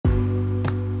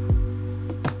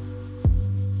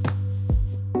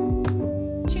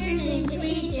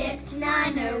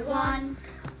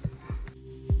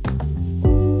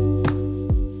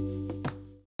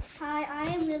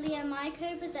My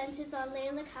co-presenters are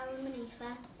Laila, Callum and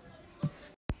Aoife.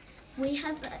 We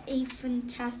have a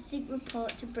fantastic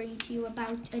report to bring to you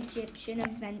about Egyptian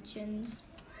inventions.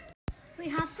 We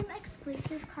have some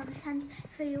exclusive content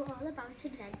for you all about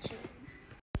inventions.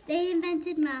 They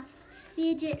invented maths.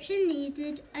 The Egyptians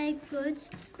needed a good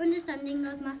understanding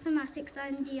of mathematics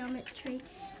and geometry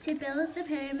to build the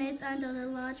pyramids and other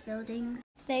large buildings.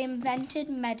 They invented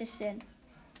medicine.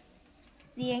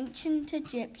 The ancient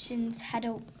Egyptians had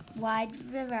a wide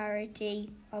variety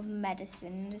of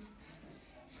medicines.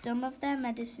 Some of their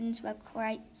medicines were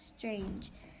quite strange.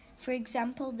 For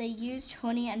example, they used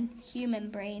honey and human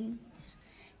brains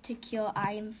to cure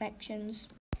eye infections.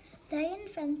 They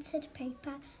invented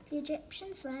paper. The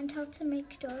Egyptians learned how to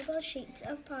make durable sheets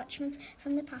of parchment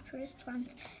from the papyrus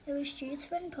plant. It was used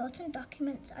for important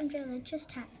documents and religious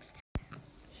texts.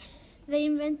 They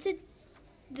invented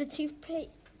the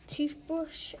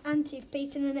toothbrush and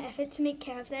toothpaste in an effort to make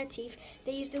care of their teeth.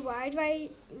 They used a wide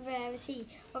variety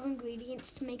of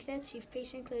ingredients to make their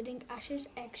toothpaste, including ashes,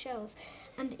 eggshells,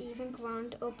 and even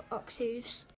ground up ox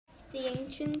hooves. The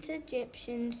ancient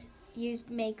Egyptians used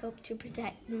makeup to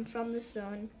protect them from the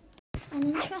sun. An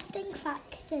interesting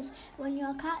fact is when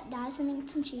your cat dies in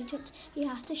ancient Egypt, you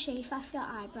have to shave off your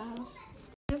eyebrows.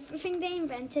 Another thing they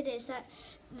invented is that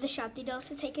the shabby dolls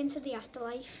are taken to the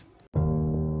afterlife.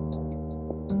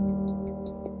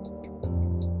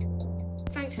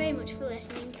 Thanks very much for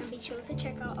listening, and be sure to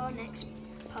check out our next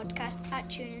podcast at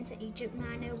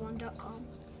tuneintoegypt901.com.